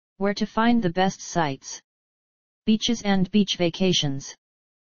Where to find the best sites, beaches and beach vacations.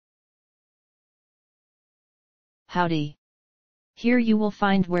 Howdy! Here you will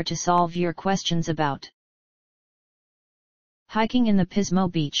find where to solve your questions about hiking in the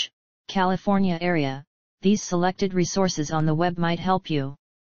Pismo Beach, California area. These selected resources on the web might help you.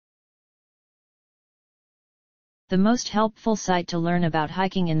 The most helpful site to learn about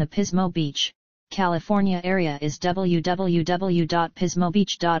hiking in the Pismo Beach, California area is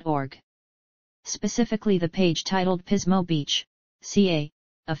www.pismobeach.org. Specifically the page titled Pismo Beach, CA,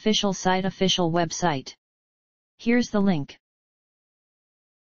 official site, official website. Here's the link.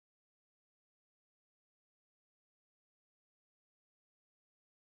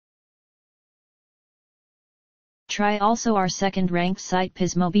 Try also our second-ranked site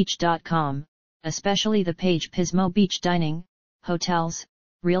pismobeach.com, especially the page Pismo Beach Dining, Hotels,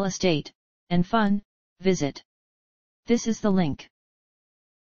 Real Estate, and Fun. Visit. This is the link.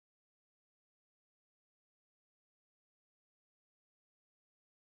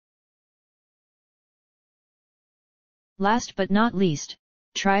 Last but not least,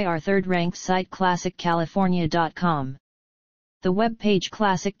 try our third-ranked site classiccalifornia.com. The web page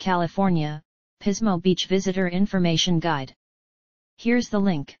Classic California, Pismo Beach Visitor Information Guide. Here's the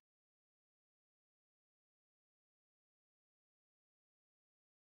link.